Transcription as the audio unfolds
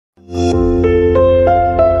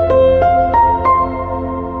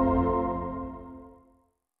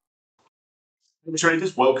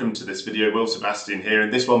Traders, welcome to this video. Will Sebastian here. In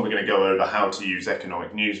this one, we're going to go over how to use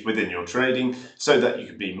economic news within your trading so that you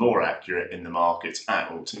can be more accurate in the markets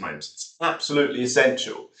at all times. It's absolutely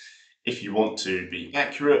essential if you want to be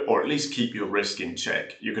accurate or at least keep your risk in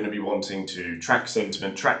check. You're going to be wanting to track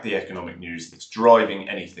sentiment, track the economic news that's driving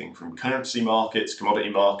anything from currency markets, commodity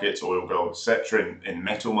markets, oil, gold, etc., in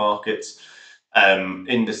metal markets,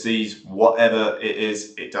 indices, whatever it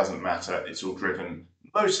is, it doesn't matter. It's all driven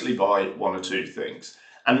mostly by one or two things.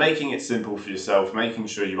 And making it simple for yourself, making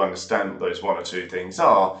sure you understand what those one or two things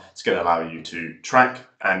are, it's going to allow you to track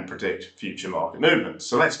and predict future market movements.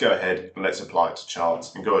 So let's go ahead and let's apply it to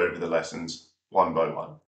charts and go over the lessons one by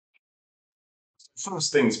one.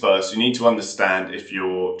 First things first, you need to understand if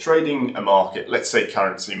you're trading a market, let's say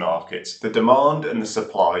currency markets, the demand and the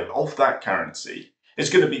supply of that currency is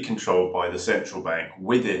going to be controlled by the central bank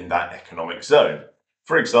within that economic zone.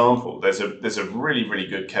 For example, there's a really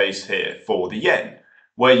good case here for the yen,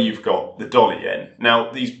 where you've got the dollar yen.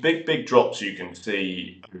 Now, these big drops you can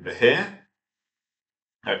see over here,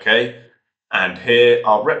 okay, and here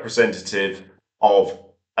are representative of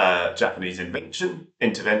Japanese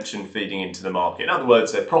intervention feeding into the market. In other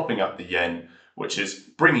words, they're propping up the yen, which is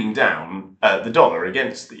bringing down the dollar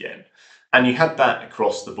against the yen. And you had that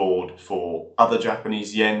across the board for other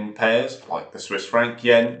Japanese yen pairs, like the Swiss franc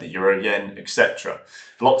yen, the euro yen, etc.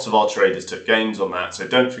 Lots of our traders took gains on that. So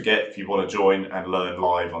don't forget, if you want to join and learn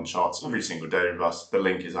live on charts every single day with us, the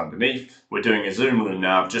link is underneath. We're doing a Zoom room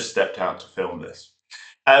now. I've just stepped out to film this.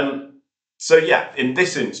 So yeah, in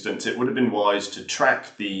this instance, it would have been wise to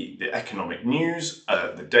track the economic news,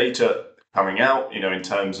 the data coming out, in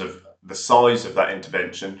terms of the size of that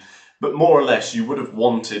intervention. But more or less, you would have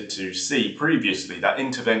wanted to see previously that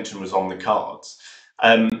intervention was on the cards.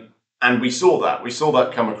 And we saw that. We saw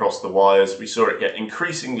that come across the wires. We saw it get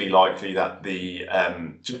increasingly likely that the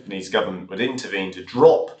Japanese government would intervene to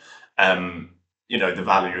drop the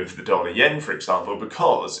value of the dollar yen, for example,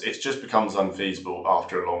 because it just becomes unfeasible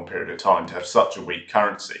after a long period of time to have such a weak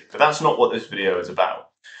currency. But that's not what this video is about.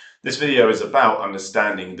 This video is about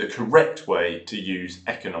understanding the correct way to use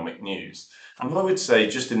economic news. And I would say,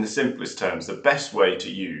 just in the simplest terms, the best way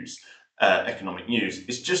to use economic news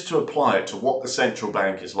is just to apply it to what the central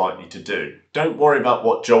bank is likely to do. Don't worry about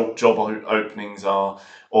what job openings are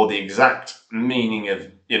or the exact meaning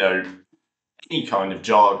of, any kind of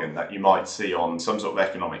jargon that you might see on some sort of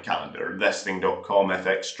economic calendar, investing.com,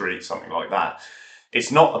 FX Street, something like that.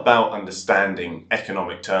 It's not about understanding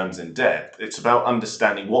economic terms in depth. It's about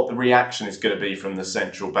understanding what the reaction is going to be from the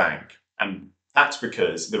central bank. And that's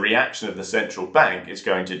because the reaction of the central bank is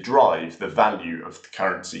going to drive the value of the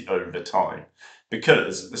currency over time.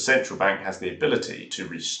 Because the central bank has the ability to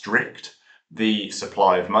restrict the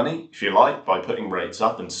supply of money, if you like, by putting rates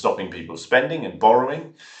up and stopping people spending and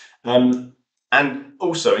borrowing. And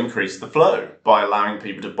also increase the flow by allowing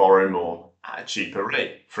people to borrow more at a cheaper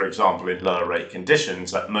rate, for example, in lower rate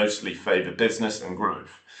conditions that mostly favour business and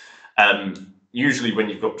growth. Usually when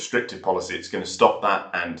you've got restrictive policy, it's going to stop that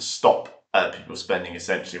and stop people spending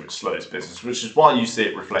essentially, which slows business, which is why you see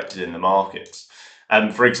it reflected in the markets.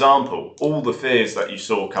 For example, all the fears that you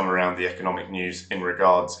saw come around the economic news in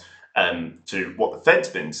regards to what the Fed's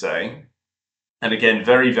been saying, and again,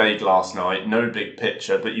 very vague last night, no big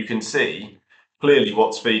picture, but you can see clearly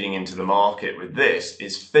what's feeding into the market with this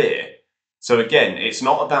is fear. So again, it's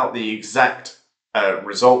not about the exact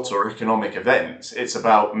results or economic events. It's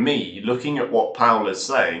about me looking at what Powell is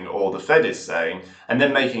saying or the Fed is saying, and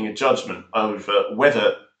then making a judgment over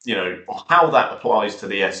whether, how that applies to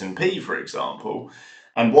the S&P, for example,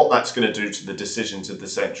 and what that's going to do to the decisions of the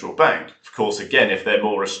central bank. Of course, again, if they're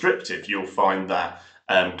more restrictive, you'll find that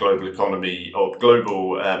global economy or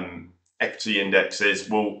global equity indexes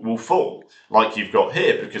will fall, like you've got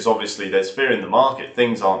here, because obviously there's fear in the market,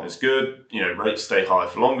 things aren't as good, rates stay high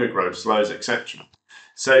for longer, growth slows, etc.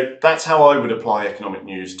 So that's how I would apply economic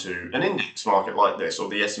news to an index market like this, or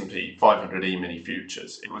the S&P 500 E-mini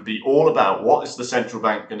futures. It would be all about what is the central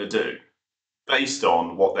bank going to do based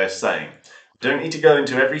on what they're saying. Don't need to go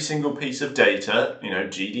into every single piece of data,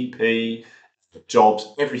 GDP, jobs,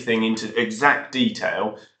 everything into exact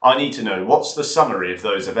detail. I need to know what's the summary of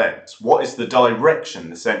those events. What is the direction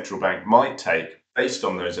the central bank might take based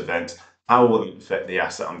on those events? How will it affect the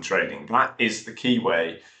asset I'm trading? That is the key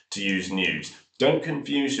way to use news. Don't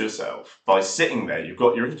confuse yourself by sitting there. You've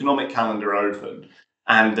got your economic calendar open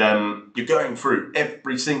and you're going through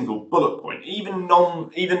every single bullet point, even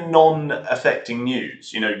non-affecting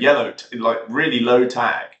news, yellow, like really low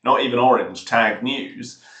tag, not even orange tag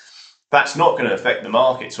news. That's not going to affect the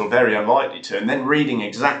markets, or very unlikely to. And then reading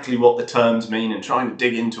exactly what the terms mean and trying to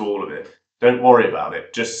dig into all of it. Don't worry about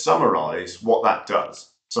it. Just summarize what that does.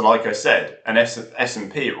 So like I said, an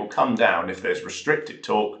S&P, it will come down if there's restricted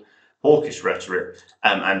talk, hawkish rhetoric,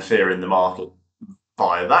 and fear in the market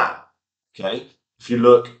via that. Okay. If you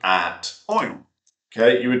look at oil,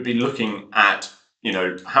 okay, you would be looking at,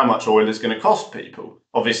 how much oil is going to cost people.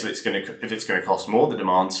 Obviously, if it's going to cost more, the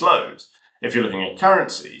demand slows. If you're looking at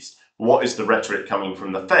currencies, what is the rhetoric coming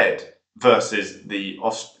from the Fed versus the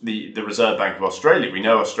Reserve Bank of Australia? We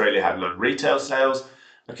know Australia had low retail sales,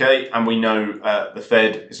 okay, and we know the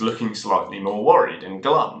Fed is looking slightly more worried and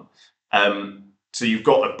glum. So you've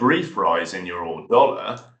got a brief rise in your oil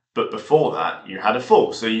dollar, but before that, you had a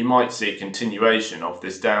fall. So you might see a continuation of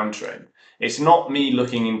this downtrend. It's not me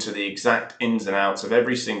looking into the exact ins and outs of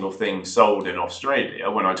every single thing sold in Australia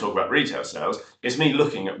when I talk about retail sales. It's me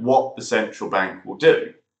looking at what the central bank will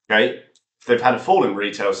do. Okay, if they've had a fall in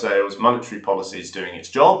retail sales, monetary policy is doing its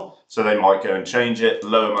job, so they might go and change it,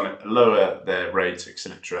 lower their rates,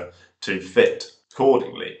 etc., to fit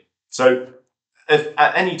accordingly. So if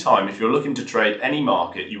at any time, if you're looking to trade any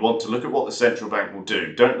market, you want to look at what the central bank will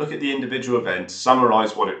do. Don't look at the individual events.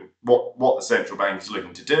 Summarize what the central bank is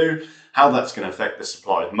looking to do, how that's going to affect the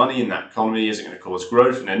supply of money in that economy. Is it going to cause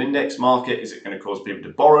growth in an index market? Is it going to cause people to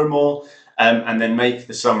borrow more? And then make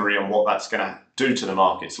the summary on what that's going to do to the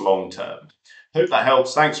markets long term. Hope that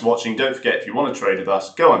helps. Thanks for watching. Don't forget, if you want to trade with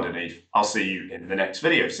us, go underneath. I'll see you in the next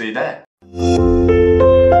video. See you there.